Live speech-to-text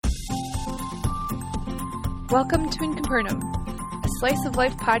Welcome to In Capernaum, a slice of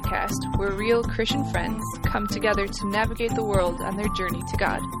life podcast where real Christian friends come together to navigate the world on their journey to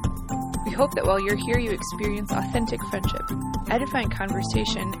God. We hope that while you're here, you experience authentic friendship, edifying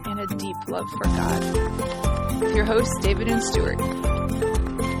conversation, and a deep love for God. With your hosts, David and Stuart.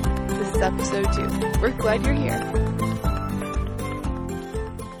 This is episode 2. We're glad you're here.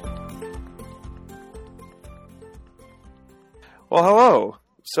 Well, hello.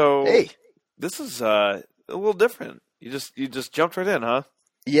 So, hey, this is a little different. You just jumped right in, huh?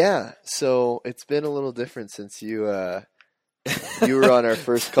 yeah. So it's been a little different since you were on our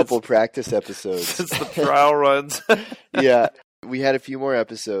first couple practice episodes. Since the trial runs. Yeah, we had a few more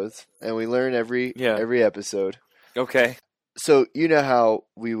episodes, and we learn every episode. Okay. So you know how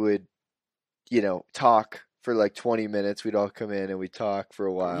we would, talk for like 20 minutes. We'd all come in and we'd talk for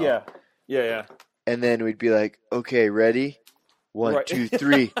a while. Yeah. And then we'd be like, "Okay, ready? 1, Right. 2,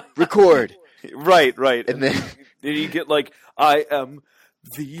 3, record." Right. And then you get like, I am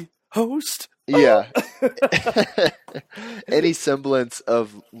the host. yeah. Any semblance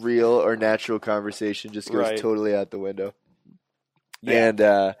of real or natural conversation just goes Right. totally out the window.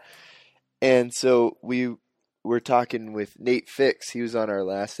 Yeah. And so we were talking with Nate Fix. He was on our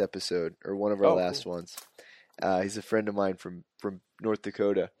last episode, or one of our last ones. He's a friend of mine from North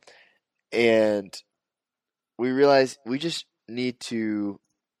Dakota. And we realized we just need to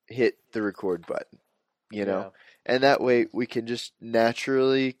hit the record button, and that way we can just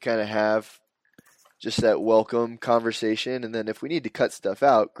naturally kind of have just that welcome conversation. And then if we need to cut stuff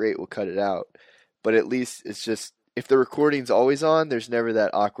out, great, we'll cut it out. But at least it's just, if the recording's always on, there's never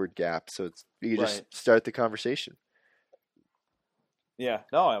that awkward gap. So you can just start the conversation. Yeah.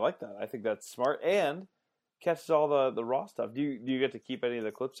 No, I like that. I think that's smart and catches all the raw stuff. Do you get to keep any of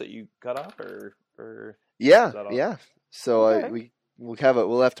the clips that you cut out or? Yeah. So Okay.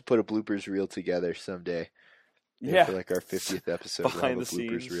 we'll have to put a bloopers reel together someday. Yeah. For like our 50th episode, Behind we'll the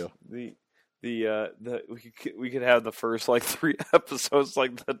have a bloopers scenes, reel. we could have the first like 3 episodes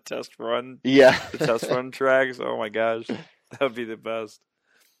like the test run, Yeah. the test run tracks. Oh my gosh, that would be the best.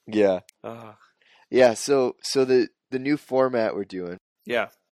 Yeah. Ah. Yeah. So the new format we're doing, Yeah.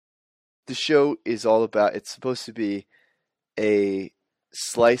 the show is all about, it's supposed to be a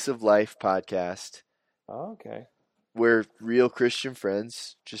slice of life podcast Oh, okay. where real Christian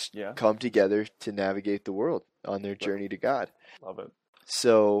friends just Yeah. come together to navigate the world on their journey to God. Love it.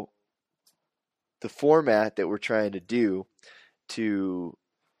 So the format that we're trying to do to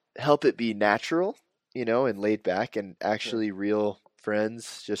help it be natural, and laid back and actually real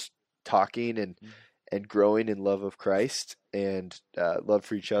friends just talking and growing in love of Christ and love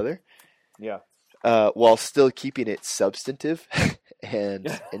for each other, Yeah. while still keeping it substantive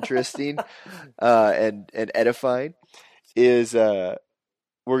and interesting and edifying, is we're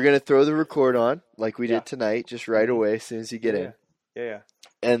going to throw the record on like we did tonight, just right away as soon as you get in. Yeah.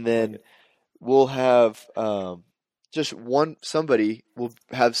 And then we'll have just somebody will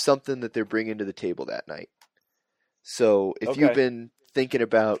have something that they're bringing to the table that night. So if you've been thinking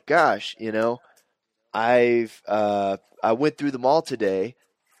about, gosh, I went through the mall today,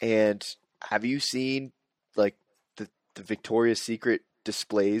 and have you seen like the Victoria's Secret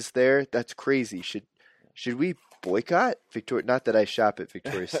displays there? That's crazy. Should we boycott Victoria? Not that I shop at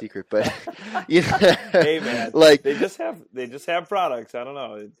Victoria's Secret, but Hey man, like they just have products. I don't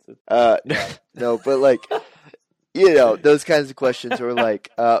know. no, but like those kinds of questions, or like,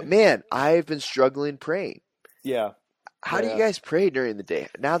 man, I've been struggling praying. Yeah. How do you guys pray during the day?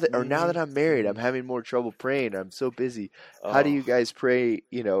 Now that I'm married, I'm having more trouble praying. I'm so busy. How do you guys pray,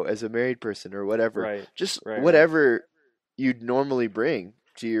 as a married person or whatever? Right. Just Right. whatever you'd normally bring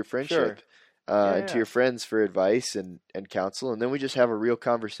to your friendship, and to Yeah. your friends for advice and counsel. And then we just have a real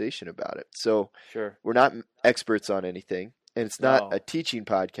conversation about it. So Sure. we're not experts on anything. And it's not No. a teaching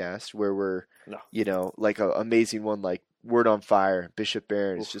podcast where we're, No. like an amazing one like Word on Fire, Bishop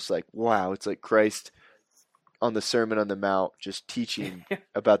Barron. It's just like, wow, it's like Christ on the Sermon on the Mount, just teaching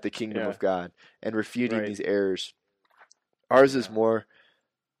about the kingdom of God and refuting these errors. Ours is more,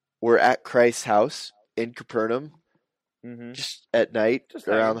 we're at Christ's house in Capernaum, just at night, Just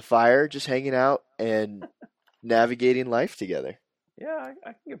around hanging. the fire, just hanging out and navigating life together. Yeah,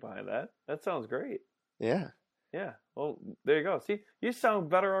 I can get behind that. That sounds great. Yeah. Yeah. Well, there you go. See, you sound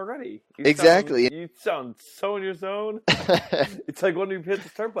better already. Exactly. You sound so in your zone. It's like when you hit the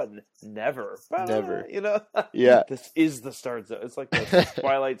start button. Never. Never. Yeah. This is the start zone. It's like the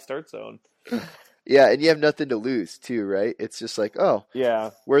Twilight start zone. Yeah, and you have nothing to lose too, right? It's just like, Yeah.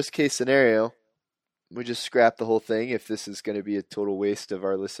 worst case scenario, we just scrap the whole thing if this is going to be a total waste of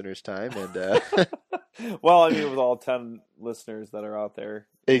our listeners' time. And Well, I mean, with all 10 listeners that are out there,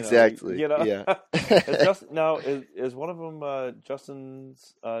 Exactly. You know. Yeah. Now is one of them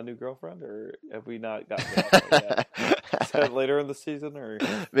Justin's new girlfriend, or have we not gotten to that point yet? Is that later in the season, or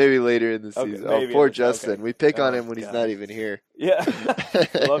Maybe later in the okay, season. maybe Poor in the- Justin. okay. We pick on Oh, him when he's God. not even here. Yeah,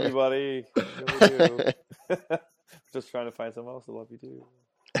 love you, buddy. Really do. Just trying to find someone else to love you too.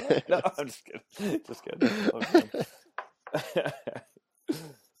 No, I'm just kidding. Just kidding.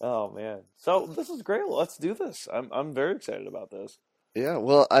 Oh man, so this is great. Let's do this. I'm very excited about this. Yeah,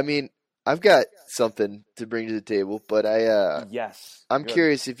 well, I mean, I've got something to bring to the table, but Yes, I'm good.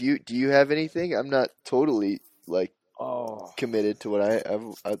 curious if do you have anything? I'm not totally like Oh, committed to what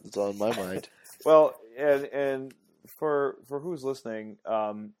what's on my mind. well, and for who's listening,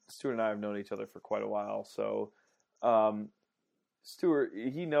 Stuart and I have known each other for quite a while. So, Stuart,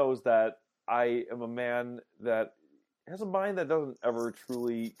 he knows that I am a man that has a mind that doesn't ever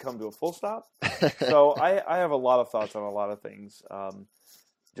truly come to a full stop. So I have a lot of thoughts on a lot of things,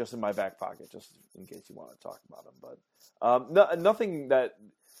 just in my back pocket, just in case you want to talk about them. But nothing that,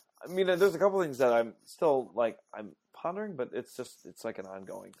 I mean, there's a couple things that I'm still I'm pondering, but it's like an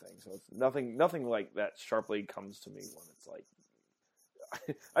ongoing thing. So it's nothing like that sharply comes to me when it's like,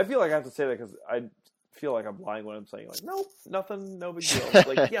 I feel like I have to say that because I feel like I'm lying when I'm saying like, nope, nothing, no big deal.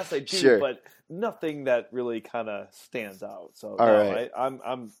 Like, yes, I do, Sure. but nothing that really kind of stands out. So All no, right.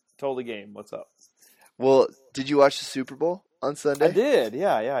 I'm totally game. What's up? Well, did you watch the Super Bowl on Sunday? I did.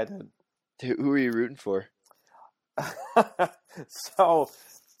 Yeah, I did. Who were you rooting for? So,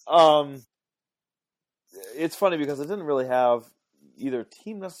 it's funny because I didn't really have either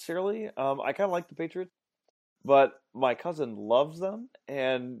team necessarily. I kind of like the Patriots, but my cousin loves them.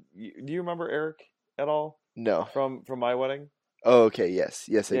 And do you remember Eric at all No. from my wedding? Oh, okay. Yes,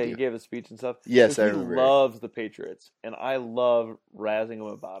 I Yeah, do. he gave a speech and stuff. Yes, So I he remember. loves the Patriots, and I love razzing him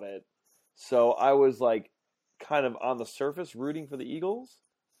about it. So I was like, kind of on the surface rooting for the Eagles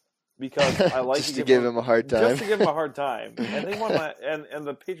because I like Just to give him a hard time. Just to give him a hard time, and they won. And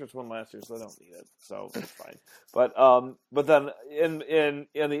the Patriots won last year, so they don't need it. So it's fine. But then in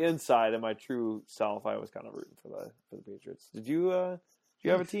the inside, in my true self, I was kind of rooting for the Patriots. Did you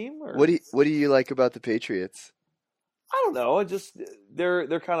have a team? Or? What do you like about the Patriots? I don't know. It just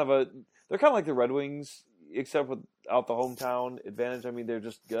they're kind of like the Red Wings, except without the hometown advantage. I mean, they're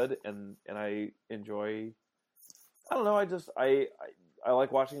just good, and I enjoy. I don't know. I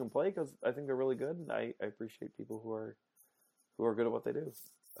like watching them play because I think they're really good, and I appreciate people who are good at what they do.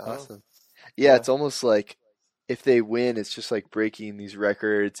 Awesome. Yeah, it's almost like if they win, it's just like breaking these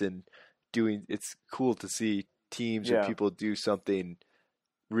records and doing. It's cool to see teams or people do something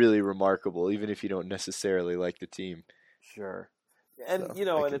really remarkable, even if you don't necessarily like the team. Sure. And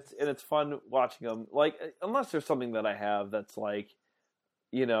So, and it's fun watching them. Like, unless there's something that I have that's like,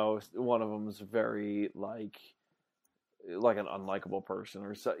 one of them's very like an unlikable person,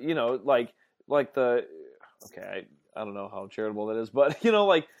 or so, like the. Okay, I don't know how charitable that is, but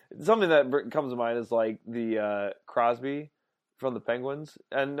like something that comes to mind is like the Crosby from the Penguins.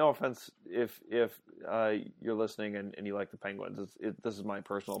 And no offense if you're listening and you like the Penguins, this is my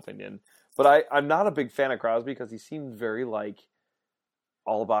personal opinion, but I'm not a big fan of Crosby because he seems very like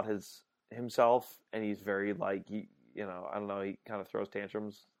all about himself, and he's very like I don't know, he kind of throws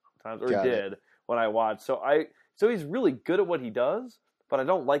tantrums sometimes, or did when I watch. So he's really good at what he does, but I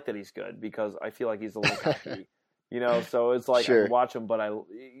don't like that he's good because I feel like he's a little cocky. So it's like I watch him,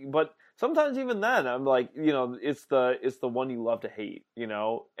 but sometimes even then I'm like, it's the one you love to hate,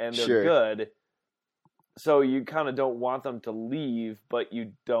 and they're good. So you kind of don't want them to leave, but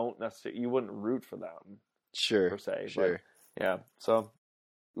you wouldn't root for them. Sure. Per se. Sure. But, yeah. So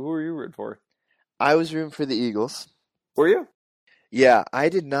who were you rooting for? I was rooting for the Eagles. Were you? Yeah, I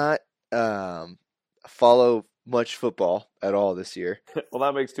did not follow much football at all this year. Well,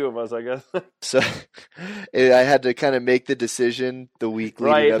 that makes two of us, I guess. So I had to kind of make the decision the week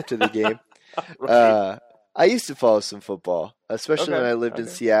leading up to the game. Right. I used to follow some football, especially when I lived in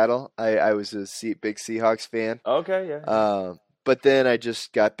Seattle. I was a big Seahawks fan. Okay, yeah. But then I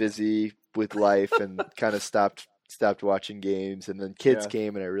just got busy with life and kind of stopped watching games. And then kids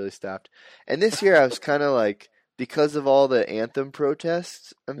came and I really stopped. And this year I was kind of like, because of all the anthem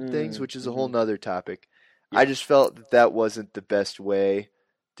protests and things, which is a whole nother topic, I just felt that wasn't the best way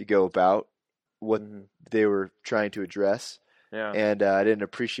to go about what they were trying to address. Yeah. And I didn't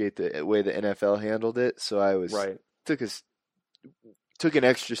appreciate the way the NFL handled it, so I was took an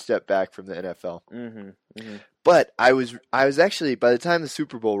extra step back from the NFL. But I was actually, by the time the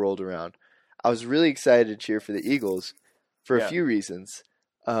Super Bowl rolled around, I was really excited to cheer for the Eagles for a few reasons.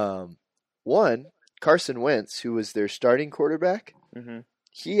 One, Carson Wentz, who was their starting quarterback,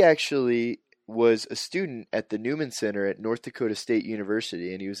 he actually was a student at the Newman Center at North Dakota State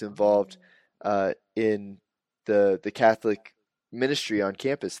University, and he was involved in the Catholic ministry on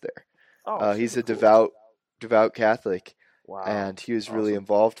campus there. He's a devout Catholic, Wow. and he was really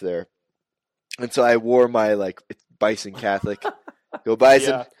involved there. And so I wore my Bison Catholic, go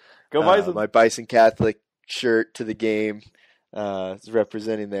Bison, Yeah. Go Bison. my Bison Catholic shirt to the game,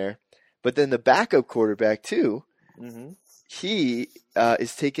 representing there. But then the backup quarterback too, he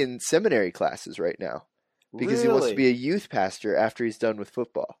is taking seminary classes right now because he wants to be a youth pastor after he's done with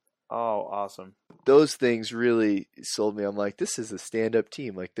football. Oh, awesome. Those things really sold me. I'm like, this is a stand-up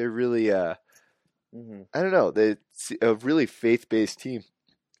team. Like, they're really, I don't know, they're a really faith-based team.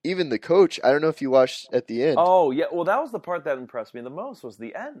 Even the coach, I don't know if you watched at the end. Oh, yeah. Well, that was the part that impressed me the most was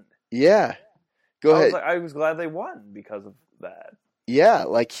the end. Yeah. Go ahead. I was glad they won because of that. Yeah,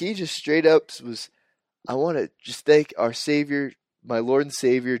 like he just straight up was, I want to just thank our Savior, my Lord and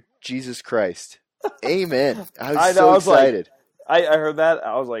Savior, Jesus Christ. Amen. I was so excited. I heard that.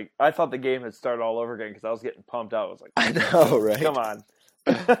 I was like, I thought the game had started all over again because I was getting pumped out. I was like, I know, right? Come on.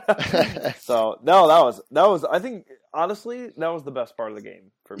 So no, that was. I think honestly, that was the best part of the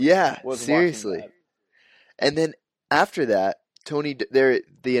game for me. Yeah, seriously. And then after that,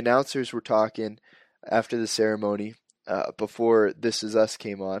 the announcers were talking after the ceremony before This Is Us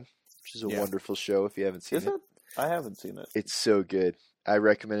came on, which is a wonderful show. If you haven't seen it, I haven't seen it. It's so good. I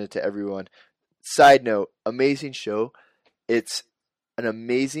recommend it to everyone. Side note: amazing show. It's an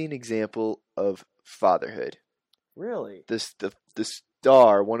amazing example of fatherhood. Really? The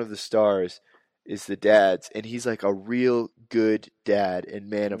star, one of the stars, is the dad's, and he's like a real good dad and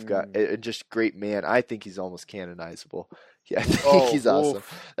man of God, and just great man. I think he's almost canonizable. Yeah, I think he's awesome.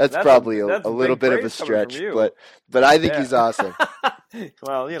 That's probably a little bit of a stretch, but I think he's awesome.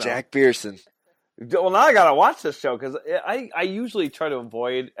 Well, you know, Jack Pearson. Well, now I gotta watch this show because I usually try to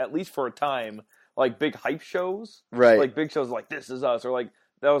avoid, at least for a time, like big hype shows, right? Like big shows like This Is Us, or like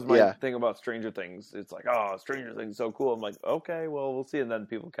that was my thing about Stranger Things. It's like, oh, Stranger Things is so cool. I'm like, okay, well, we'll see. And then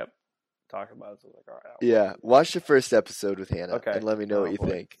people kept talking about it, so I was like, all right. Watch the first episode with Hannah, and let me know what you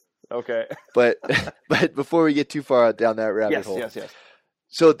think. Okay. But before we get too far down that rabbit hole, yes.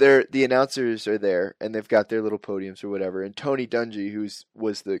 So the announcers are there, and they've got their little podiums or whatever. And Tony Dungy, who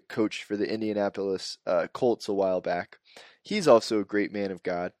was the coach for the Indianapolis Colts a while back, he's also a great man of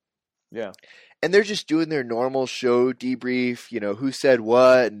God. Yeah. And they're just doing their normal show debrief, who said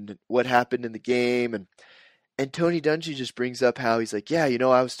what and what happened in the game. And Tony Dungy just brings up how he's like, I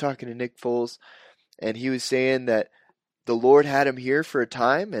was talking to Nick Foles, and he was saying that the Lord had him here for a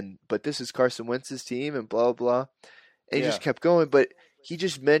time, but this is Carson Wentz's team, and blah, blah. And he just kept going. But he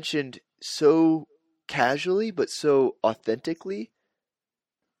just mentioned so casually, but so authentically,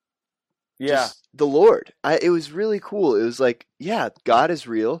 just the Lord. It was really cool. It was like, God is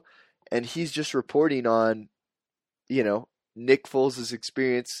real. And he's just reporting on, Nick Foles'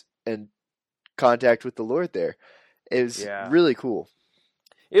 experience and contact with the Lord there. It was really cool.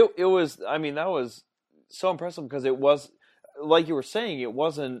 It was, that was so impressive because it was, like you were saying, it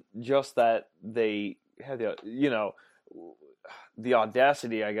wasn't just that they had the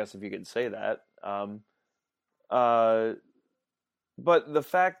audacity, I guess, if you could say that. But the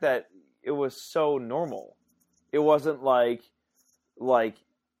fact that it was so normal. It wasn't like, I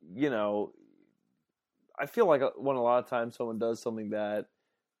feel like when a lot of times someone does something that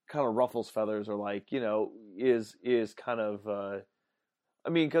kind of ruffles feathers or is kind of,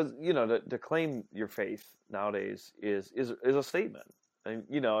 because, to claim your faith nowadays is a statement. And,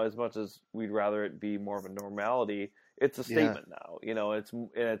 as much as we'd rather it be more of a normality, it's a statement now,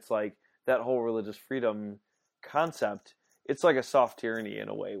 it's like that whole religious freedom concept. It's like a soft tyranny in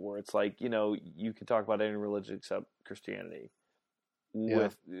a way where it's like, you can talk about any religion except Christianity.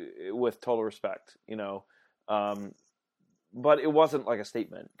 With total respect, but it wasn't like a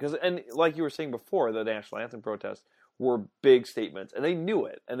statement and like you were saying before, the national anthem protests were big statements, and they knew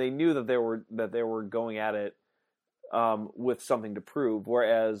it, and they knew that they were going at it with something to prove.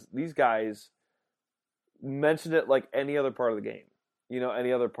 Whereas these guys mentioned it like any other part of the game,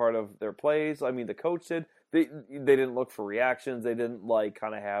 any other part of their plays. The coach did. They didn't look for reactions. They didn't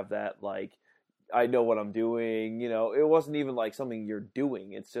kind of have that I know what I'm doing, it wasn't even like something you're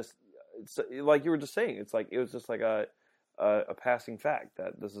doing. It's like you were just saying. It's like, it was just like a passing fact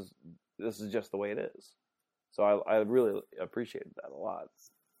that this is just the way it is. So I really appreciated that a lot.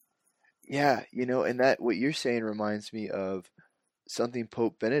 Yeah. And that, what you're saying reminds me of something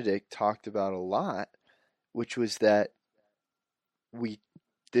Pope Benedict talked about a lot, which was that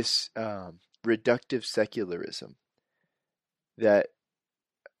this reductive secularism that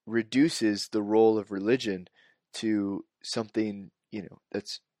reduces the role of religion to something,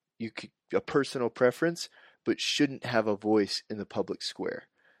 that's, you could a personal preference, but shouldn't have a voice in the public square.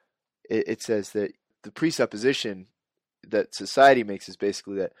 It says that the presupposition that society makes is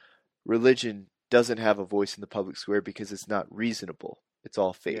basically that religion doesn't have a voice in the public square because it's not reasonable. It's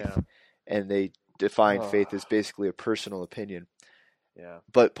all faith. Yeah. And they define faith as basically a personal opinion. Yeah.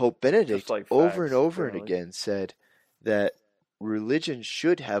 But Pope Benedict like over and facts, over and apparently. again said that religion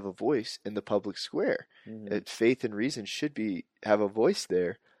should have a voice in the public square. That faith and reason should have a voice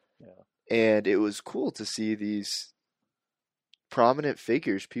there. Yeah. And it was cool to see these prominent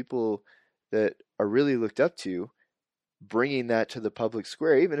figures, people that are really looked up to, bringing that to the public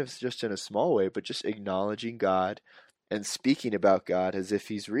square, even if it's just in a small way, but just acknowledging God and speaking about God as if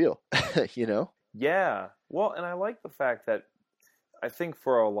he's real, you know? Yeah. Well, and I like the fact that I think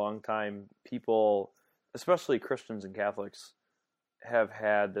for a long time, people, especially Christians and Catholics, have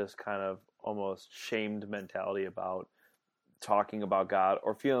had this kind of almost shamed mentality about talking about God,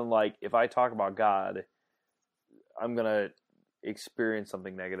 or feeling like if I talk about God, I'm going to experience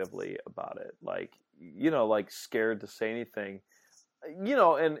something negatively about it. Like, you know, like scared to say anything, you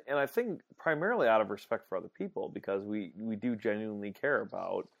know, and I think primarily out of respect for other people, because we do genuinely care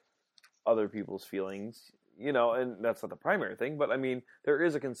about other people's feelings, you know, and that's not the primary thing, but I mean, there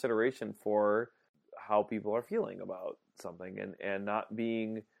is a consideration for how people are feeling about something, and not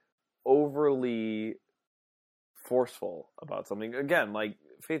being overly forceful about something. Again, like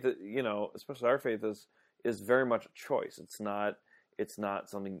faith, you know, especially our faith is very much a choice. It's not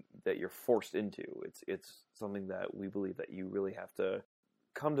something that you're forced into. It's something that we believe that you really have to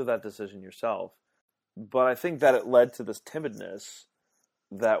come to that decision yourself. But I think that it led to this timidness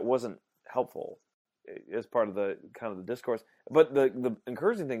that wasn't helpful as part of the kind of the discourse. But the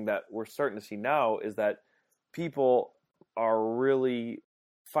encouraging thing that we're starting to see now is that people are really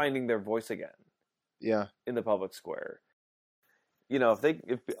finding their voice again. Yeah. In the public square. You know,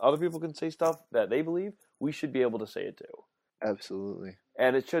 if other people can say stuff that they believe, we should be able to say it too. Absolutely.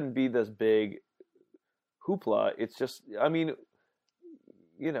 And it shouldn't be this big hoopla. It's just, I mean,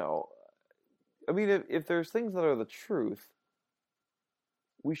 you know, I mean, if there's things that are the truth,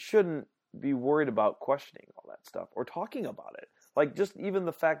 we shouldn't be worried about questioning all that stuff or talking about it. Like, just even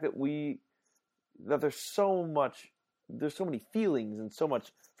the fact that there's so many feelings and so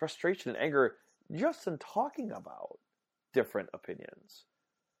much frustration and anger just in talking about different opinions.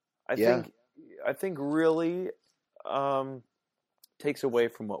 I think really takes away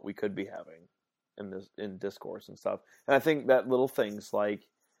from what we could be having in discourse and stuff. And I think that little things like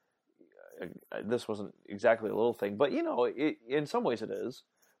this wasn't exactly a little thing, but you know, in some ways it is,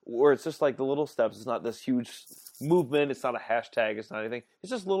 where it's just like the little steps. It's not this huge movement. It's not a hashtag. It's not anything.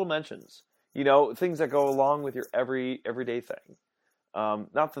 It's just little mentions. You know, things that go along with your everyday thing.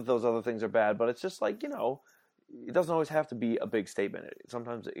 Not that those other things are bad, but it's just like, you know, it doesn't always have to be a big statement.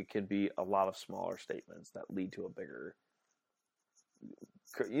 Sometimes it can be a lot of smaller statements that lead to a bigger,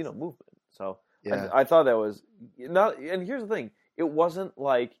 you know, movement. So yeah. I thought that was not. And here's the thing: it wasn't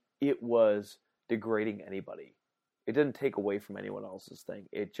like it was degrading anybody. It didn't take away from anyone else's thing.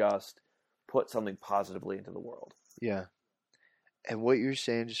 It just put something positively into the world. Yeah. And what you're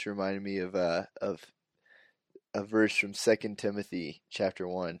saying just reminded me of a verse from 2 Timothy chapter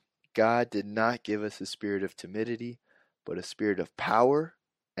 1. God did not give us a spirit of timidity, but a spirit of power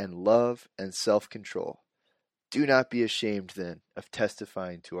and love and self-control. Do not be ashamed then of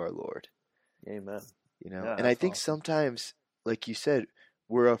testifying to our Lord. Amen. You know, yeah, and I think awesome. Sometimes, like you said,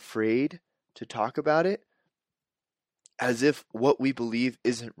 we're afraid to talk about it as if what we believe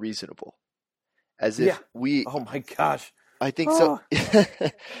isn't reasonable. As if we... Oh my gosh. I think so.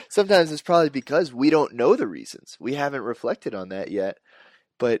 Sometimes it's probably because we don't know the reasons. We haven't reflected on that yet.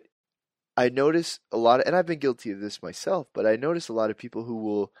 But I notice a lot of, and I've been guilty of this myself, but I notice a lot of people who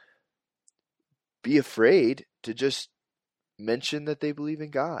will be afraid to just mention that they believe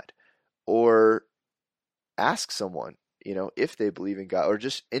in God, or ask someone, you know, if they believe in God, or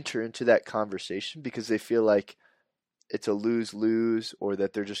just enter into that conversation because they feel like it's a lose-lose, or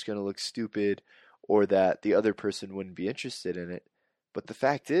that they're just going to look stupid, or that the other person wouldn't be interested in it. But the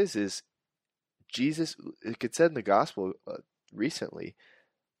fact is Jesus, it gets said in the gospel recently,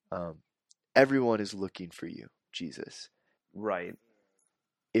 everyone is looking for you, Jesus. Right.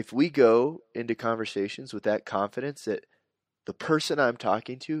 If we go into conversations with that confidence that the person I'm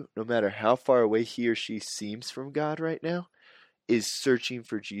talking to, no matter how far away he or she seems from God right now, is searching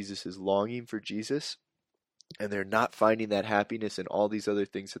for Jesus, is longing for Jesus, and they're not finding that happiness in all these other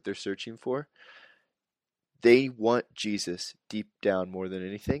things that they're searching for, they want Jesus deep down more than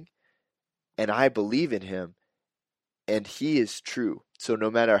anything. And I believe in him, and he is true. So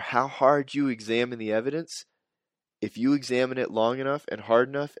no matter how hard you examine the evidence, if you examine it long enough and hard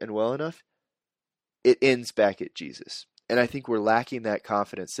enough and well enough, it ends back at Jesus. And I think we're lacking that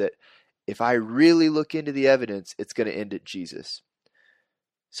confidence that if I really look into the evidence, it's going to end at Jesus.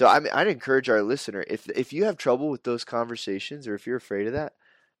 So I'd encourage our listener, if you have trouble with those conversations or if you're afraid of that,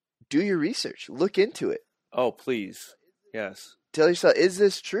 do your research. Look into it. Oh, please. Yes. Tell yourself, is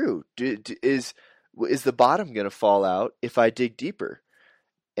this true? Is the bottom going to fall out if I dig deeper?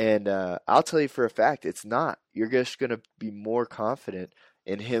 And I'll tell you for a fact, it's not. You're just going to be more confident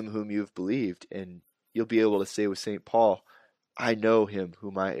in him whom you've believed. And you'll be able to say with St. Paul, I know him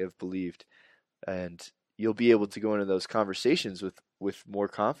whom I have believed. And you'll be able to go into those conversations with more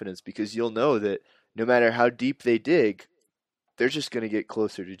confidence, because you'll know that no matter how deep they dig, they're just going to get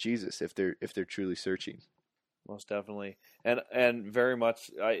closer to Jesus if they're truly searching. Most definitely. And very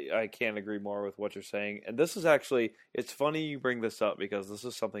much, I can't agree more with what you're saying. And this is actually, it's funny you bring this up, because this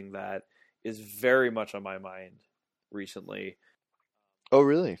is something that is very much on my mind recently. Oh,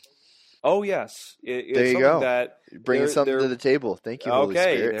 really? Oh, yes. It's there you go. That bringing something to the table. Thank you, Holy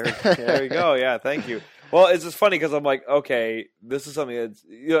Spirit. There you go. Yeah, thank you. Well, it's just funny because I'm like, okay, this is something that's,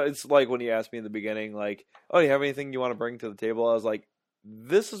 it's like when you asked me in the beginning, like, oh, do you have anything you want to bring to the table? I was like,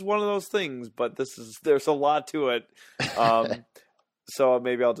 this is one of those things, but there's a lot to it. So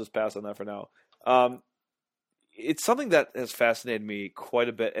maybe I'll just pass on that for now. It's something that has fascinated me quite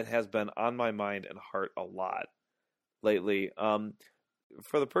a bit and has been on my mind and heart a lot lately.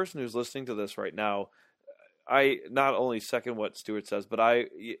 For the person who's listening to this right now, I not only second what Stuart says, but I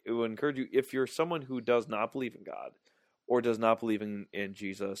would encourage you, if you're someone who does not believe in God or does not believe in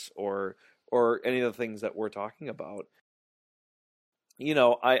Jesus or any of the things that we're talking about,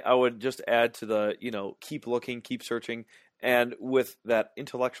 I would just add to the, keep looking, keep searching, and with that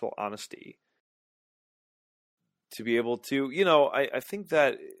intellectual honesty to be able to, I think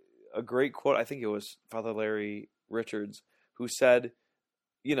that a great quote, I think it was Father Larry Richards, who said,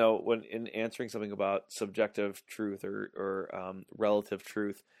 when in answering something about subjective truth or relative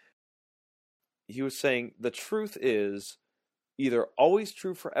truth, he was saying the truth is either always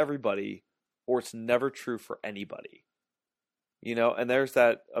true for everybody or it's never true for anybody. And there's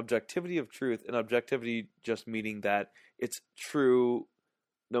that objectivity of truth, and objectivity just meaning that it's true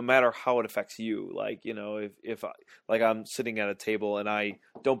no matter how it affects you. Like, if I'm sitting at a table and I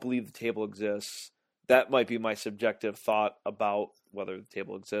don't believe the table exists, that might be my subjective thought about whether the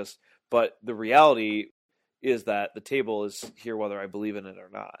table exists. But the reality is that the table is here whether I believe in it or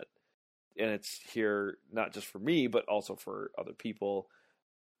not. And it's here not just for me, but also for other people.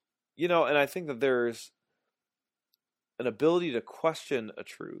 And I think that there's an ability to question a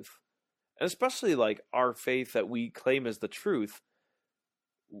truth, and especially like our faith that we claim as the truth.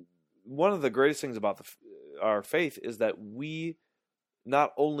 One of the greatest things about our faith is that we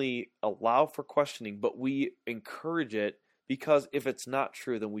not only allow for questioning, but we encourage it, because if it's not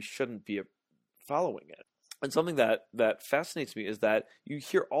true, then we shouldn't be following it. And something that fascinates me is that you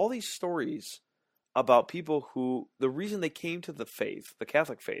hear all these stories about people who, the reason they came to the faith, the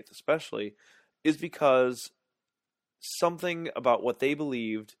Catholic faith especially, is because something about what they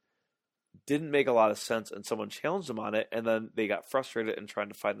believed didn't make a lot of sense, and someone challenged them on it, and then they got frustrated in trying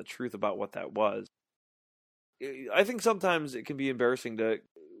to find the truth about what that was. I think sometimes it can be embarrassing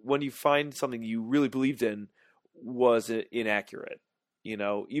when you find something you really believed in was inaccurate,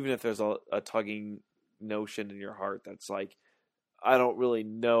 even if there's a tugging notion in your heart that's like, I don't really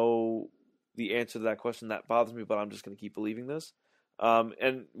know the answer to that question, that bothers me, but I'm just going to keep believing this.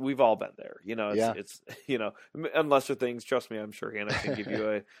 And we've all been there, it's and lesser things, trust me, I'm sure Hannah can give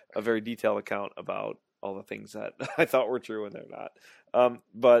you a very detailed account about all the things that I thought were true and they're not.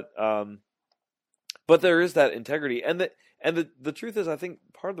 But there is that integrity, and the truth is, I think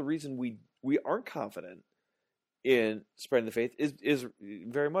part of the reason we aren't confident in spreading the faith is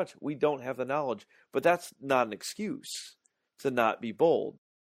very much we don't have the knowledge. But that's not an excuse to not be bold.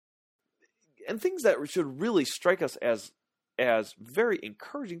 And things that should really strike us as very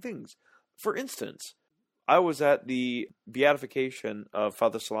encouraging things. For instance, I was at the beatification of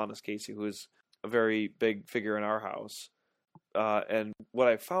Father Solanus Casey, who is a very big figure in our house. And what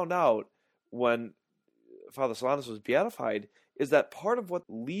I found out when Father Solanus was beatified is that part of what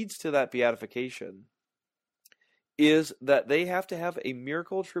leads to that beatification is that they have to have a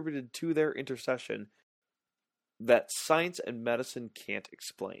miracle attributed to their intercession that science and medicine can't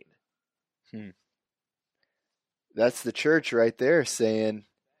explain. That's the church right there saying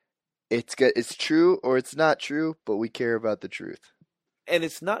it's true or it's not true, but we care about the truth. And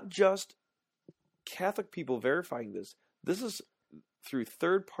it's not just Catholic people verifying this. This is through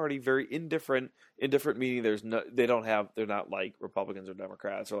third party, very indifferent meaning they're not like Republicans or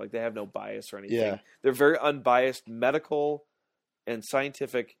Democrats, or like they have no bias or anything. Yeah. They're very unbiased medical and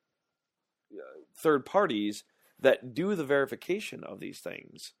scientific third parties that do the verification of these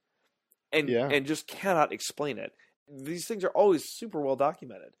things and just cannot explain it. These things are always super well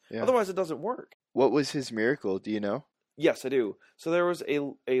documented. Yeah. Otherwise it doesn't work. What was his miracle? Do you know? Yes, I do. So there was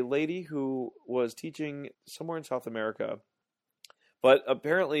a lady who was teaching somewhere in South America, but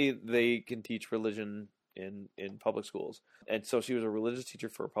apparently they can teach religion in public schools. And so she was a religious teacher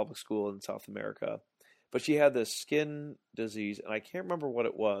for a public school in South America. But she had this skin disease, and I can't remember what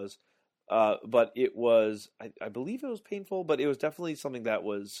it was, but it was, I believe it was painful, but it was definitely something that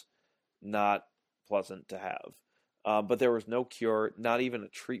was not pleasant to have. But there was no cure, not even a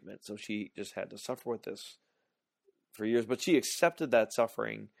treatment. So she just had to suffer with this for years. But she accepted that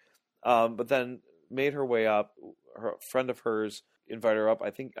suffering, but then made her way up. Her friend of hers invited her up.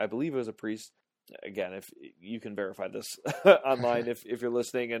 I believe it was a priest. Again, if you can verify this online, if you're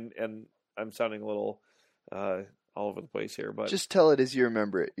listening, and I'm sounding a little all over the place here, but just tell it as you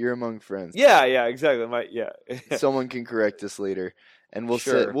remember it. You're among friends. Yeah, exactly. Someone can correct us later, and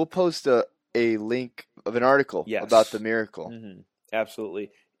we'll post a link of an article about the miracle. Mm-hmm.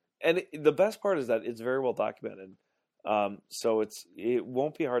 Absolutely. And the best part is that it's very well documented. So it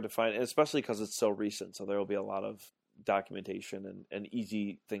won't be hard to find, especially because it's so recent. So there will be a lot of documentation and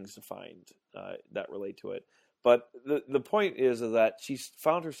easy things to find that relate to it. But the point is that she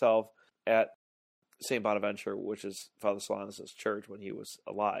found herself at St. Bonaventure, which is Father Solanus' church when he was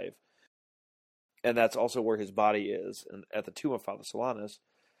alive. And that's also where his body is, at the tomb of Father Solanus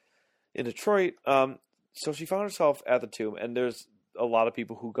in Detroit. So she found herself at the tomb, and there's a lot of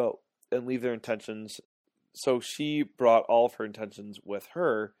people who go and leave their intentions. So she brought all of her intentions with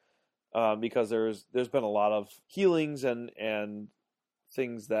her, because there's been a lot of healings and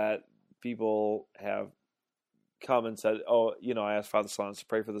things that people have come and said, oh, I asked Father Solanus to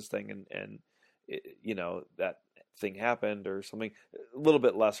pray for this thing, and that thing happened or something a little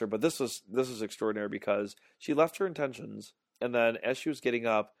bit lesser. But this was extraordinary because she left her intentions, and then as she was getting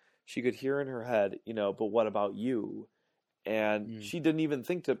up, she could hear in her head, but what about you? And she didn't even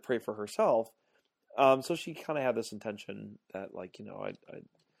think to pray for herself. So she kind of had this intention that, I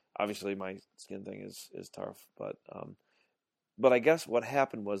obviously my skin thing is tough, but I guess what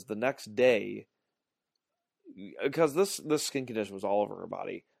happened was the next day, because this skin condition was all over her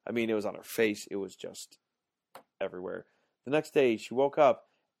body. I mean, it was on her face. It was just everywhere. The next day, she woke up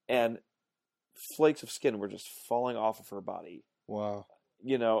and flakes of skin were just falling off of her body. Wow.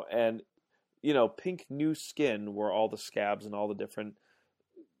 And pink new skin where all the scabs and all the different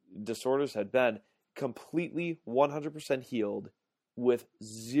disorders had been, completely 100% healed with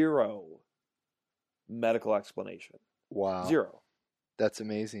zero medical explanation. Wow. Zero. That's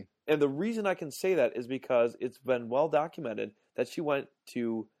amazing. And the reason I can say that is because it's been well documented that she went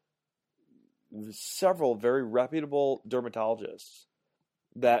to several very reputable dermatologists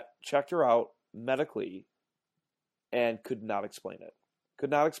that checked her out medically and could not explain it. Could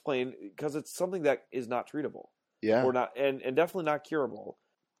not explain, because it's something that is not treatable. Yeah. Or not, and definitely not curable.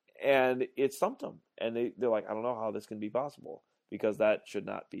 And it stumped them. And they're like, I don't know how this can be possible, because that should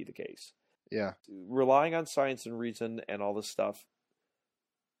not be the case. Yeah. Relying on science and reason and all this stuff,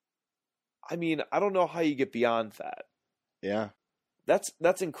 I mean, I don't know how you get beyond that. Yeah.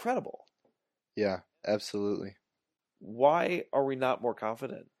 That's incredible. Yeah, absolutely. Why are we not more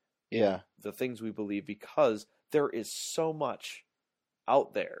confident in the things we believe? Because there is so much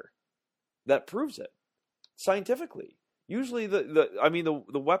out there that proves it scientifically. Usually the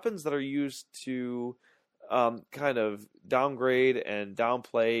weapons that are used to kind of downgrade and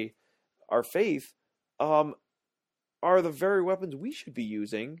downplay our faith are the very weapons we should be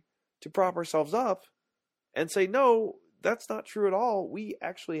using to prop ourselves up and say, no, that's not true at all. We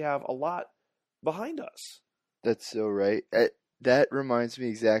actually have a lot behind us. That's so right. That reminds me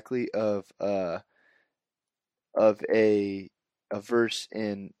exactly of a verse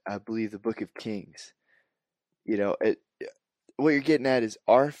in, I believe, the Book of Kings. What you're getting at is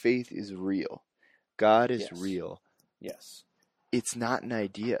our faith is real. God is real. Yes. It's not an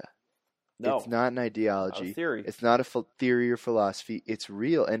idea. No. It's not an ideology. Not a theory. It's not a theory or philosophy. It's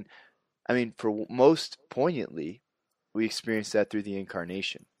real. And I mean, for most poignantly, we experience that through the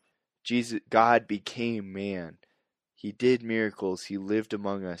incarnation. God became man. He did miracles. He lived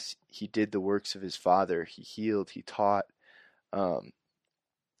among us. He did the works of his Father. He healed. He taught.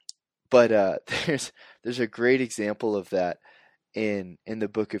 But there's a great example of that in the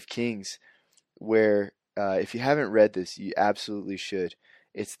Book of Kings, where if you haven't read this, you absolutely should.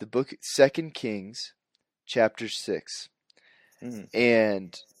 It's the book 2 Kings, chapter 6, Mhm.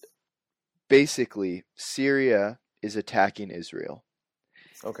 And basically, Syria is attacking Israel.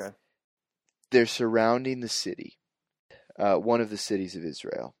 Okay. They're surrounding the city, one of the cities of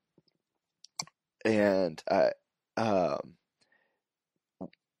Israel. And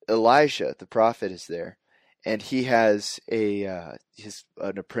Elijah, the prophet, is there. And he has an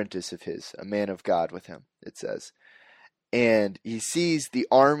apprentice of his, a man of God with him, it says. And he sees the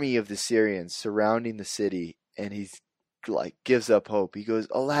army of the Syrians surrounding the city, and he gives up hope. He goes,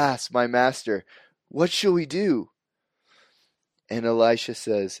 "Alas, my master, what shall we do?" And Elisha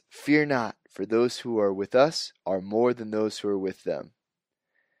says, "Fear not, for those who are with us are more than those who are with them."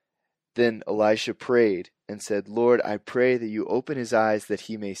 Then Elisha prayed and said, "Lord, I pray that you open his eyes that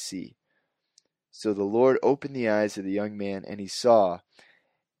he may see." So the Lord opened the eyes of the young man, and he saw,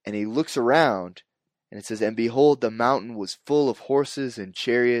 and he looks around, and it says, "And behold, the mountain was full of horses and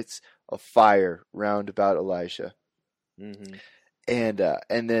chariots of fire round about Elisha." Mm-hmm.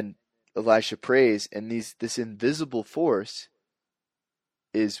 And then Elisha prays, and this invisible force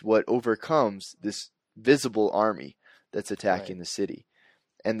is what overcomes this visible army that's attacking the city,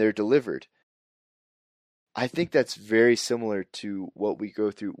 and they're delivered. I think that's very similar to what we go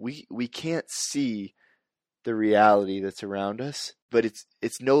through. We can't see the reality that's around us, but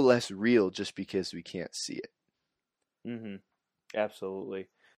it's no less real just because we can't see it. Mm-hmm. Absolutely.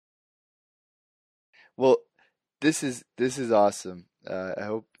 Well, this is awesome. I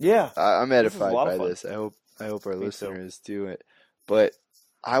hope. Yeah, I'm edified by fun. this. I hope our Me listeners do it. But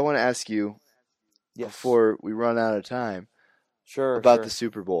I want to ask you before we run out of time, about the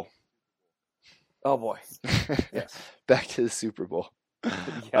Super Bowl. Oh boy. Yes. Back to the Super Bowl.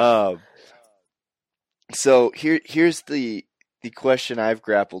 Yeah. So here's the question I've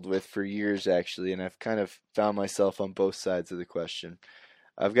grappled with for years, actually, and I've kind of found myself on both sides of the question.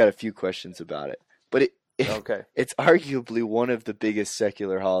 I've got a few questions about it, but it's arguably one of the biggest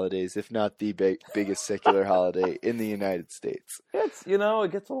secular holidays, if not the biggest secular holiday in the United States. It's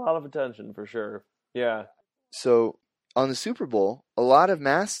it gets a lot of attention for sure. Yeah. So on the Super Bowl, a lot of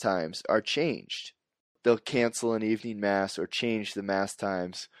mass times are changed. They'll cancel an evening mass or change the mass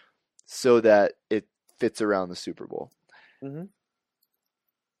times so that it fits around the Super Bowl. Mm-hmm.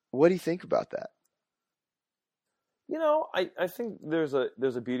 What do you think about that? I think there's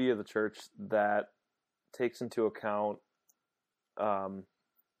a beauty of the church that takes into account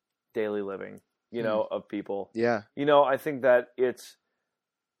daily living, of people. Yeah. I think that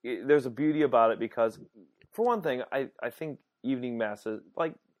there's a beauty about it because, for one thing, I think evening masses,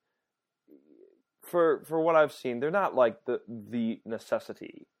 like, for what I've seen, they're not like the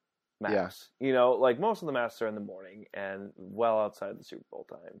necessity mass. Yeah. Like most of the masses are in the morning and well outside the Super Bowl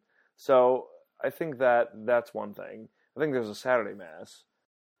time. So I think that's one thing. I think there's a Saturday mass.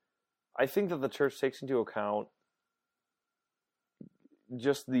 I think that the church takes into account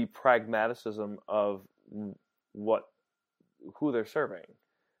just the pragmaticism of who they're serving.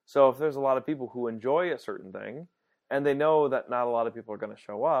 So if there's a lot of people who enjoy a certain thing, and they know that not a lot of people are going to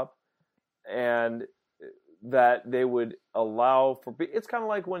show up, and that they would allow for, it's kind of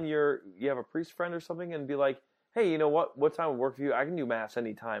like when you have a priest friend or something, and be like, "Hey, you know what time would work for you? I can do mass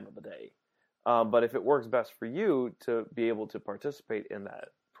any time of the day. But if it works best for you to be able to participate in that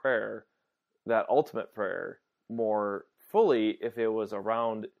prayer, that ultimate prayer, more fully, if it was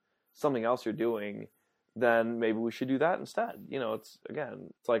around something else you're doing, then maybe we should do that instead." It's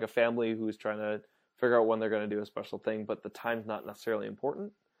like a family who's trying to figure out when they're going to do a special thing, but the time's not necessarily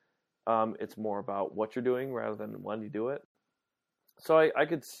important. It's more about what you're doing rather than when you do it. So I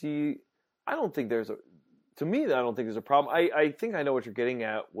could see, I don't think there's a problem. I think I know what you're getting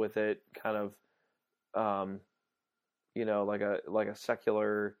at with it, kind of, like a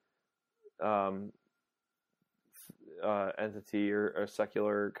secular entity or a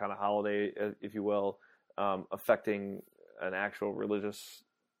secular kind of holiday, if you will, affecting an actual religious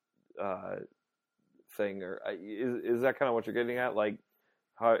thing. Or is that kind of what you're getting at? Like,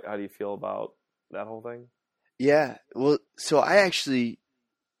 how do you feel about that whole thing? Yeah. Well, so I actually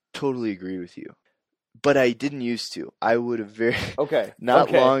totally agree with you. But I didn't used to. I would have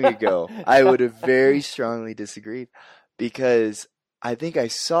long ago, I would have very strongly disagreed, because I think I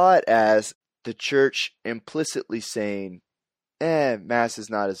saw it as the church implicitly saying, mass is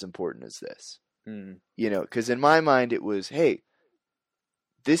not as important as this. Because in my mind it was, hey,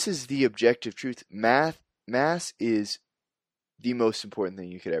 this is the objective truth. Mass is the most important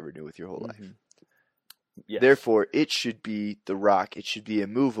thing you could ever do with your whole life. Yes. Therefore, it should be the rock. It should be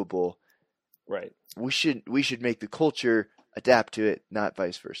immovable. Right. We should make the culture adapt to it, not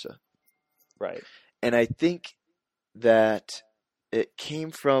vice versa. Right. And I think that it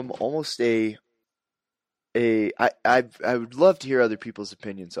came from almost a I would love to hear other people's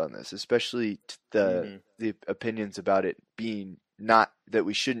opinions on this, especially Mm-hmm. the opinions about it being not that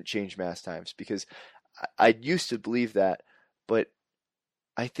we shouldn't change Mass times, because I used to believe that, but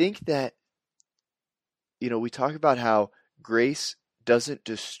I think that, we talk about how grace doesn't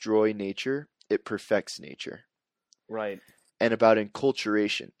destroy nature, it perfects nature. Right. And about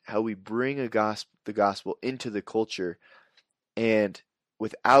enculturation, how we bring the gospel into the culture, and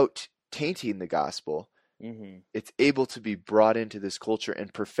without tainting the gospel, Mm-hmm. it's able to be brought into this culture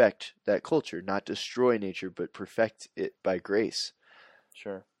and perfect that culture, not destroy nature, but perfect it by grace.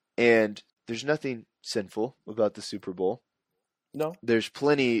 Sure. And there's nothing sinful about the Super Bowl. No. There's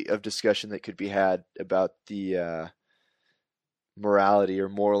plenty of discussion that could be had about the morality or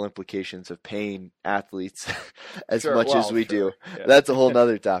moral implications of paying athletes as Sure. much Well, as we sure. do. Yeah. That's a whole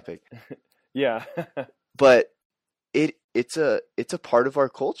nother topic. Yeah. But it's a part of our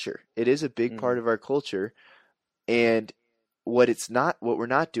culture. It is a big part Mhm. of our culture. And what we're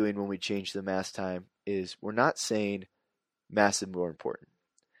not doing when we change the Mass time is we're not saying Mass is more important.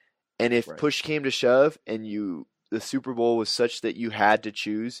 And if Right. push came to shove and the Super Bowl was such that you had to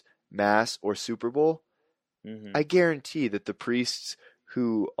choose Mass or Super Bowl, Mhm. I guarantee that the priests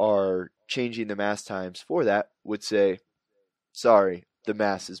who are changing the Mass times for that would say, sorry, the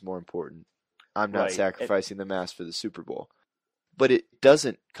Mass is more important. I'm not Right. sacrificing the Mass for the Super Bowl. But it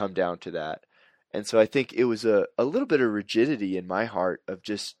doesn't come down to that. And so I think it was a little bit of rigidity in my heart of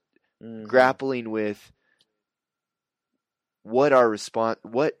just Mhm. grappling with what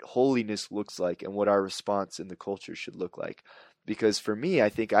holiness looks like and what our response in the culture should look like. Because for me, I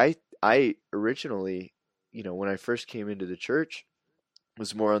think I originally, when I first came into the church,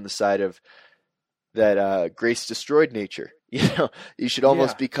 was more on the side of that grace destroyed nature. You should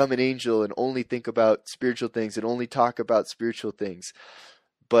almost Yeah. become an angel and only think about spiritual things and only talk about spiritual things.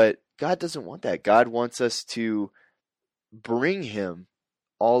 But God doesn't want that. God wants us to bring him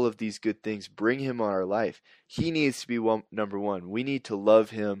all of these good things, bring him on our life. He needs to be number one. We need to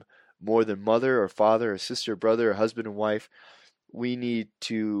love him more than mother or father or sister or brother or husband and wife. We need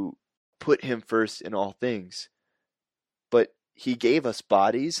to put him first in all things. But he gave us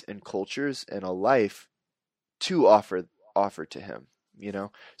bodies and cultures and a life to offer to him,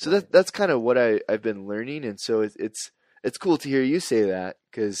 So Right. that's kind of what I've been learning, and so it's cool to hear you say that,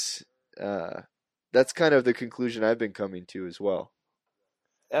 because that's kind of the conclusion I've been coming to as well.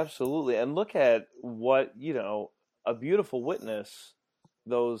 Absolutely. And look at what, a beautiful witness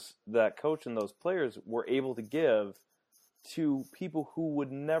that coach and those players were able to give to people who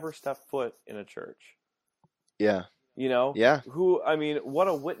would never step foot in a church. Yeah. Yeah. What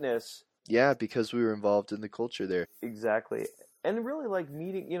a witness. Yeah, because we were involved in the culture there. Exactly. And really like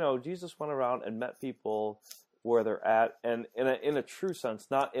meeting, Jesus went around and met people where they're at, and in a true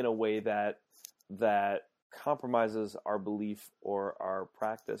sense, not in a way that compromises our belief or our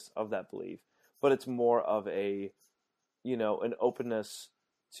practice of that belief, but it's more of an openness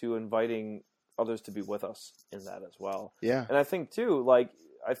to inviting others to be with us in that as well. Yeah. And I think too,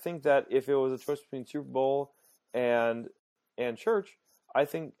 I think that if it was a choice between Super Bowl and church, I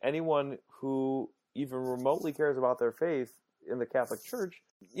think anyone who even remotely cares about their faith in the Catholic Church,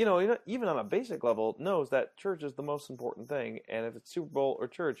 even on a basic level, knows that church is the most important thing. And if it's Super Bowl or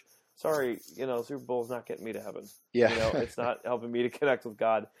church, sorry, Super Bowl is not getting me to heaven. Yeah. It's not helping me to connect with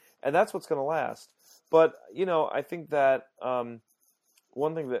God. And that's what's going to last. But, I think that a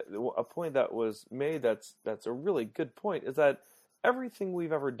point that was made that's a really good point is that everything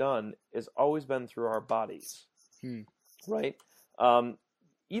we've ever done has always been through our bodies. Right?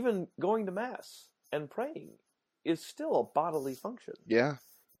 Even going to Mass and praying is still a bodily function. Yeah.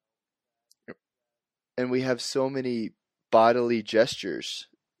 And we have so many bodily gestures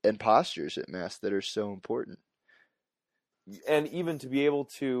and postures at Mass that are so important. And even to be able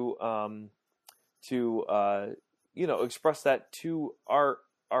to express that to our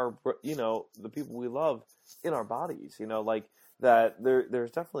the people we love in our bodies, like that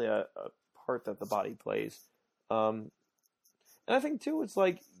there's definitely a part that the body plays. And I think too, it's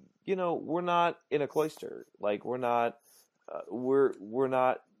like, we're not in a cloister. Like we're not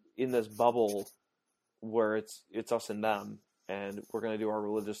in this bubble where it's us and them, and we're going to do our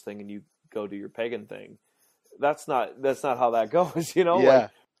religious thing and you go do your pagan thing. That's not how that goes, Yeah.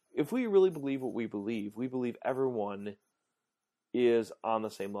 Like, if we really believe what we believe everyone is on the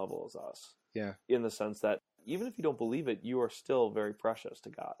same level as us. Yeah. In the sense that even if you don't believe it, you are still very precious to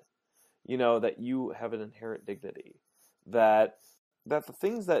God. That you have an inherent dignity. That the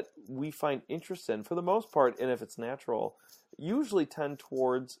things that we find interest in, for the most part, and if it's natural, usually tend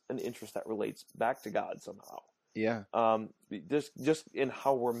towards an interest that relates back to God somehow. Yeah. Just in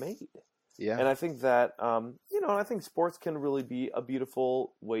how we're made. Yeah. And I think that, I think sports can really be a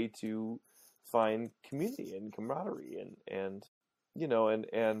beautiful way to find community and camaraderie and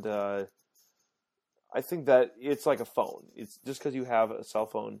I think that it's like a phone. It's just because you have a cell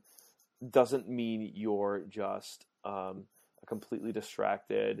phone doesn't mean you're just a completely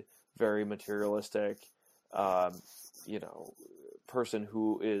distracted, very materialistic, um, person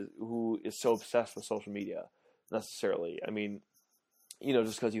who is so obsessed with social media necessarily. I mean,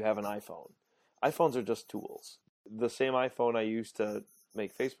 just because you have an iPhone. iPhones are just tools. The same iPhone I use to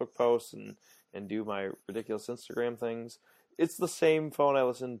make Facebook posts and do my ridiculous Instagram things, it's the same phone I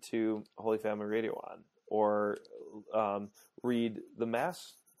listen to Holy Family Radio on, or read the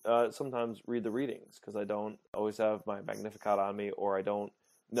Mass, sometimes read the readings, because I don't always have my Magnificat on me, or I don't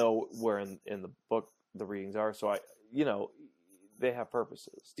know where in the book the readings are, so they have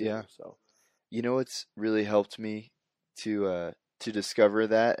purposes too. Yeah. So, What's really helped me to discover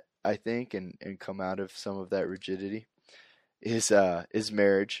that, I think, and come out of some of that rigidity is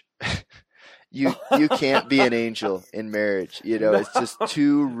marriage. You can't be an angel in marriage. No. It's just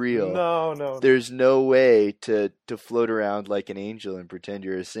too real. No. There's no way to float around like an angel and pretend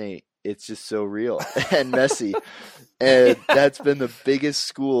you're a saint. It's just so real and messy. And that's been the biggest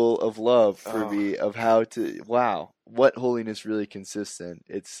school of love for me, of how to, what holiness really consists in.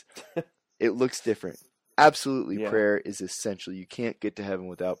 It looks different. Absolutely, yeah. Prayer is essential. You can't get to heaven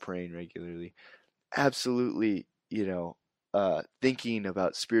without praying regularly. Absolutely, thinking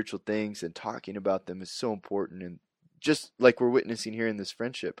about spiritual things and talking about them is so important. And just like we're witnessing here in this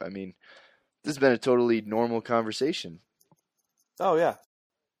friendship, I mean, this has been a totally normal conversation. Oh, yeah.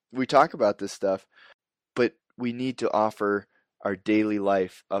 We talk about this stuff, but we need to offer our daily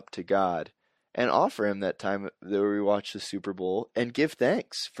life up to God and offer him that time that we watch the Super Bowl and give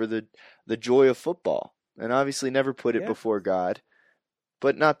thanks for the joy of football. And obviously never put it before God,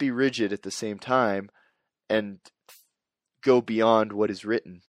 but not be rigid at the same time and go beyond what is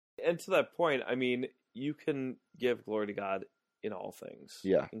written. And to that point, I mean, you can give glory to God in all things,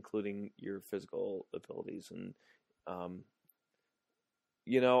 including your physical abilities. And, I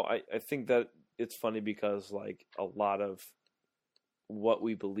think that it's funny because, like, a lot of what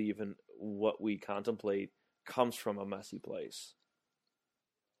we believe and what we contemplate comes from a messy place.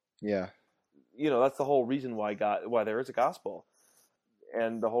 Yeah. That's the whole reason why there is a gospel,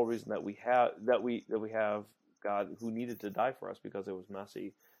 and the whole reason that we have God who needed to die for us, because it was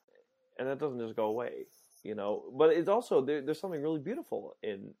messy, and that doesn't just go away, But it's also there's something really beautiful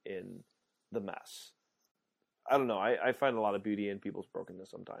in the mess. I don't know. I find a lot of beauty in people's brokenness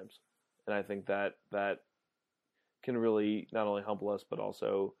sometimes, and I think that can really not only humble us but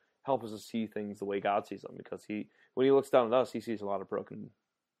also help us to see things the way God sees them, because when he looks down at us, he sees a lot of broken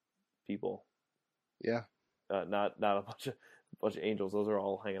people. Yeah. Not a bunch of angels. Those are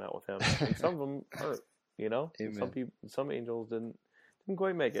all hanging out with him, and some of them hurt. Amen. Some angels didn't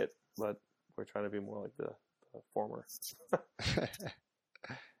quite make it, but we're trying to be more like the former.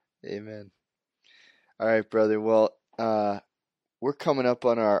 Amen. All right, brother. Well, we're coming up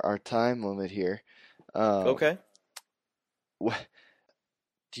on our time limit here. Okay.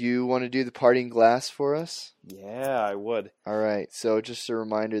 Do you want to do the parting glass for us? Yeah, I would. All right. So just a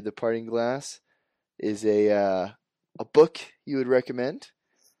reminder, the parting glass is a book you would recommend.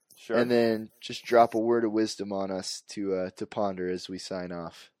 Sure. And then just drop a word of wisdom on us to ponder as we sign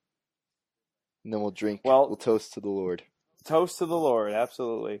off. And then we'll drink. We'll toast to the Lord. Toast to the Lord,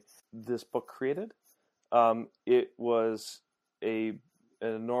 absolutely. This book created, it was an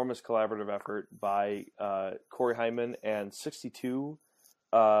enormous collaborative effort by Corey Hyman and 62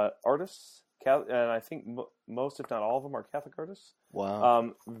 artists, and I think most, if not all of them, are Catholic artists.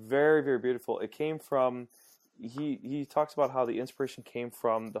 Wow. Very, very beautiful. It came from, he talks about how the inspiration came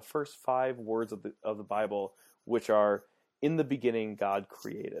from the first 5 words of the Bible, which are, "In the beginning, God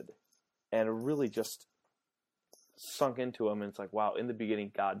created," and it really just sunk into him. And it's like, wow, in the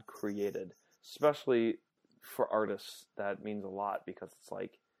beginning, God created. Especially for artists, that means a lot, because it's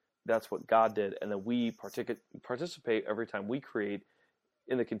like that's what God did, and then we participate every time we create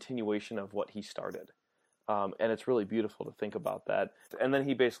in the continuation of what he started. And it's really beautiful to think about that. And then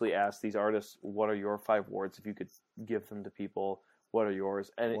he basically asked these artists, what are your 5 words? If you could give them to people, what are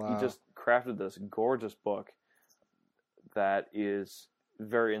yours? And he just crafted this gorgeous book that is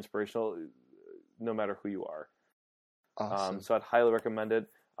very inspirational, no matter who you are. Awesome. So I'd highly recommend it.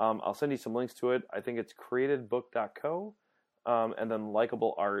 I'll send you some links to it. I think it's createdbook.co, and then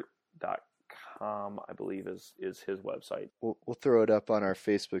likeableart.com, I believe, is his website. We'll throw it up on our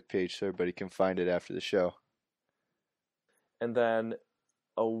Facebook page so everybody can find it after the show. And then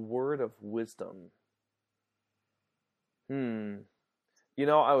a word of wisdom.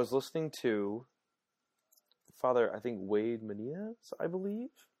 I was listening to Father, I think Wade Menez, I believe.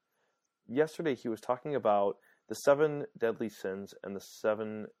 Yesterday he was talking about the 7 deadly sins and the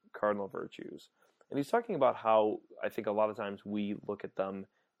 7 cardinal virtues. And he's talking about how I think a lot of times we look at them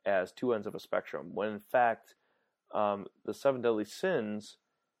as 2 ends of a spectrum, when in fact the 7 deadly sins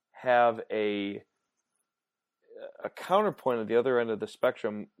have a counterpoint at the other end of the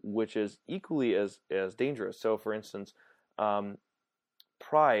spectrum, which is equally as dangerous. So, for instance,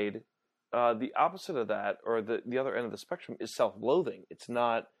 pride, the opposite of that, or the other end of the spectrum, is self-loathing. It's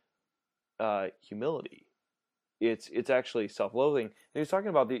not humility. It's actually self-loathing. And he's talking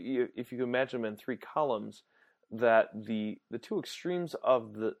about if you can imagine them in 3 columns, that the 2 extremes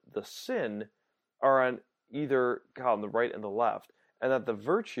of the sin are on either column, the right and the left, and that the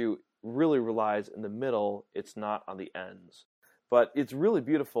virtue really relies in the middle. It's not on the ends. But it's really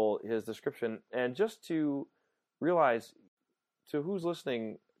beautiful, his description. And just to realize, to who's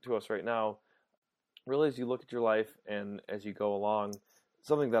listening to us right now, realize you look at your life and as you go along,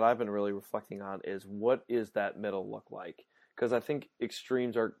 something that I've been really reflecting on is, what is that middle look like? Because I think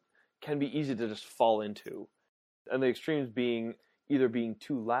extremes can be easy to just fall into. And the extremes being either being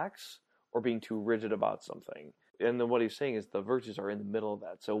too lax or being too rigid about something. And then what he's saying is the virtues are in the middle of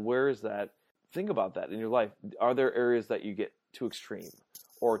that. So where is that? Think about that in your life. Are there areas that you get too extreme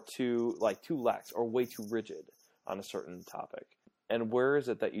or too lax or way too rigid on a certain topic? And where is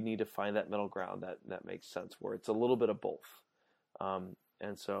it that you need to find that middle ground that makes sense, where it's a little bit of both?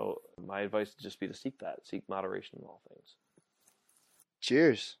 And so my advice would just be to seek moderation in all things.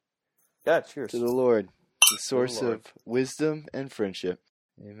 Cheers. Yeah, cheers. To the Lord, the source of wisdom and friendship.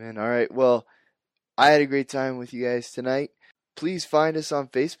 Amen. All right. Well, I had a great time with you guys tonight. Please find us on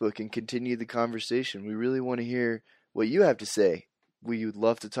Facebook and continue the conversation. We really want to hear what you have to say. We would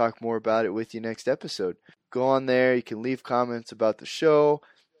love to talk more about it with you next episode. Go on there. You can leave comments about the show.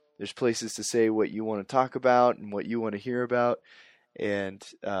 There's places to say what you want to talk about and what you want to hear about. And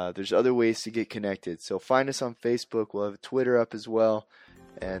there's other ways to get connected. So find us on Facebook. We'll have a Twitter up as well.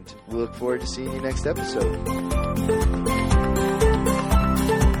 And we look forward to seeing you next episode.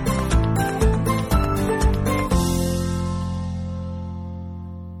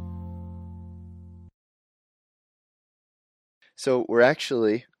 So we're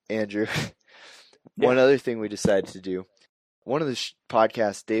actually, Andrew, one other thing we decided to do. One of the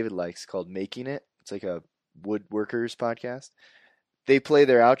podcasts David likes called Making It. It's like a woodworkers podcast. They play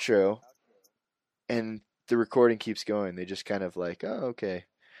their outro and the recording keeps going. They just kind of like, oh, okay.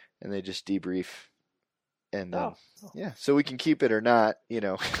 And they just debrief. And yeah, so we can keep it or not,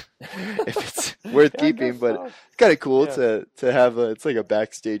 if it's worth keeping, but so. It's kind of cool to have it's like a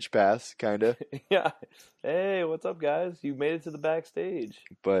backstage pass, kind of. Yeah. Hey, what's up, guys? You made it to the backstage.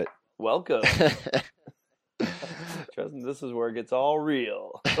 But welcome. Trust me, this is where it gets all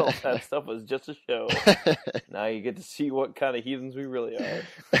real. All that stuff was just a show. Now you get to see what kind of heathens we really are.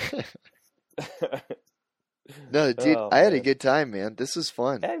 No, dude, I had a good time, man. This was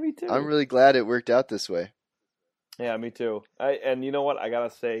fun. Hey, me too. I'm really glad it worked out this way. Yeah, me too. And you know what? I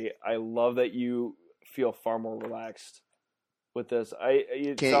gotta say, I love that you feel far more relaxed with this.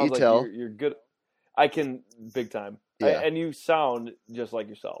 It Can't sounds you like tell? You're good. I can, big time. Yeah. And you sound just like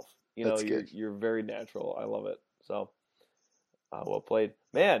yourself. That's good. You're very natural. I love it. So, well played,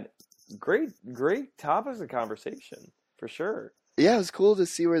 man. Great topics of conversation for sure. Yeah, it was cool to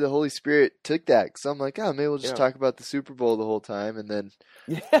see where the Holy Spirit took that. Because I'm like, maybe we'll just talk about the Super Bowl the whole time. And then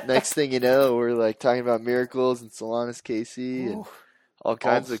next thing you know, we're like talking about miracles and Solanus Casey and all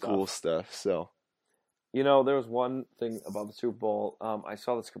kinds of cool stuff. So, there was one thing about the Super Bowl. I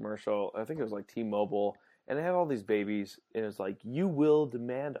saw this commercial. I think it was like T-Mobile. And they had all these babies. And it was like, you will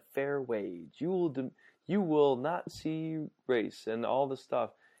demand a fair wage. You will not see race and all this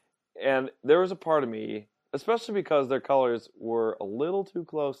stuff. And there was a part of me, especially because their colors were a little too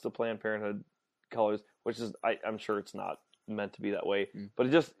close to Planned Parenthood colors, which is, I'm sure it's not meant to be that way, but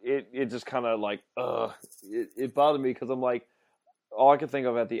it just kind of like, it bothered me because I'm like, all I could think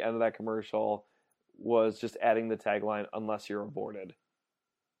of at the end of that commercial was just adding the tagline, unless you're aborted.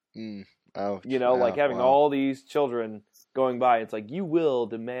 Ouch. Like having all these children going by, it's like, you will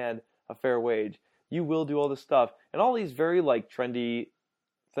demand a fair wage. You will do all this stuff. And all these very like trendy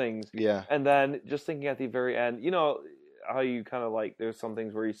things. Yeah. And then just thinking at the very end, how you kind of like, there's some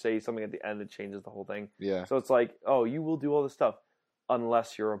things where you say something at the end that changes the whole thing. Yeah. So it's like, you will do all this stuff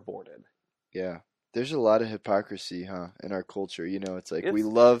unless you're aborted. Yeah. There's a lot of hypocrisy, in our culture. It's like we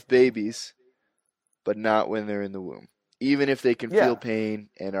love babies, but not when they're in the womb. Even if they can feel pain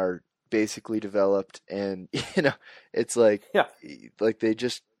and are basically developed, and it's like, like they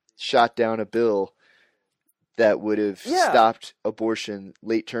just shot down a bill that would have Yeah. stopped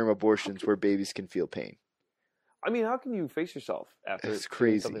late-term abortions where babies can feel pain. I mean, how can you face yourself after It's doing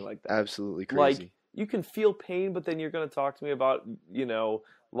crazy. something like that? Absolutely crazy. Like, you can feel pain, but then you're going to talk to me about,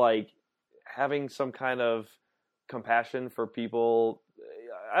 like having some kind of compassion for people.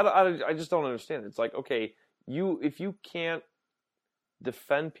 I just don't understand. It's like, okay, if you can't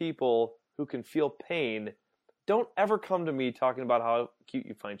defend people who can feel pain, don't ever come to me talking about how cute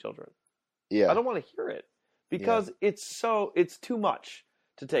you find children. Yeah. I don't want to hear it because it's too much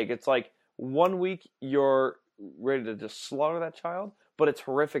to take. It's like 1 week you're ready to just slaughter that child, but it's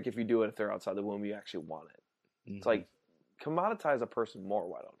horrific if you do it if they're outside the womb. You actually want it. Mhm. It's like, commoditize a person more.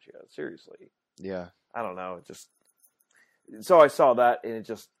 Why don't you? Seriously. Yeah. I don't know. It just. So I saw that, and it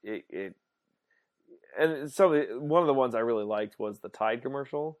just it. And one of the ones I really liked was the Tide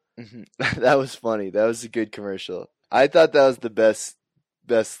commercial. That was funny. That was a good commercial. I thought that was the best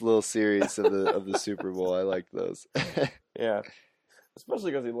little series of the Super Bowl. I liked those. Yeah,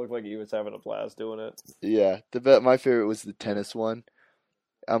 especially because he looked like he was having a blast doing it. Yeah, my favorite was the tennis one.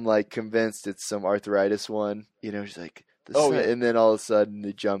 I'm like convinced it's some arthritis one. He's like, Yeah. And then all of a sudden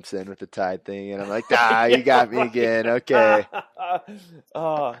it jumps in with the Tide thing, and I'm like, you got me again. Okay.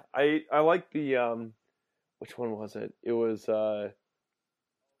 I like the which one was it? It was it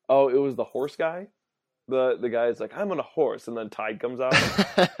was the horse guy. The guy's like, I'm on a horse, and then Tide comes out.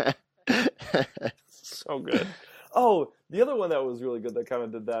 So good. Oh, the other one that was really good that kind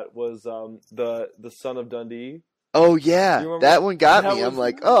of did that was the Son of Dundee. Oh yeah, that one got me. I'm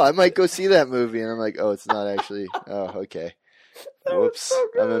like, oh, I might go see that movie, and I'm like, oh, it's not actually. Oh, okay. Whoops, so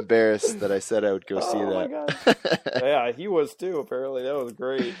I'm embarrassed that I said I would go see that. My God. Yeah, he was too. Apparently, that was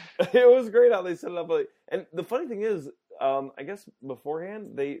great. It was great how they set it up. And the funny thing is, I guess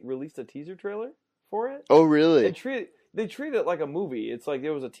beforehand they released a teaser trailer for it. Oh, really? They treat it like a movie. It's like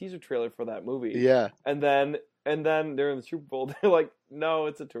there was a teaser trailer for that movie. Yeah. And then during the Super Bowl, they're like, no,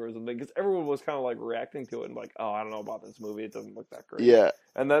 it's a tourism thing. Because everyone was kind of like reacting to it and like, oh, I don't know about this movie. It doesn't look that great. Yeah.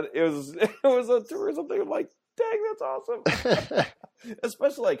 And then it was a tourism thing. I'm like, dang, that's awesome.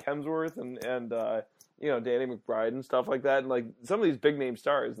 Especially like Hemsworth and Danny McBride and stuff like that. And like some of these big name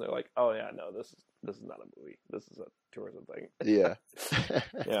stars, and they're like, oh yeah, no, this is not a movie. This is a tourism thing. Yeah.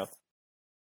 Yeah.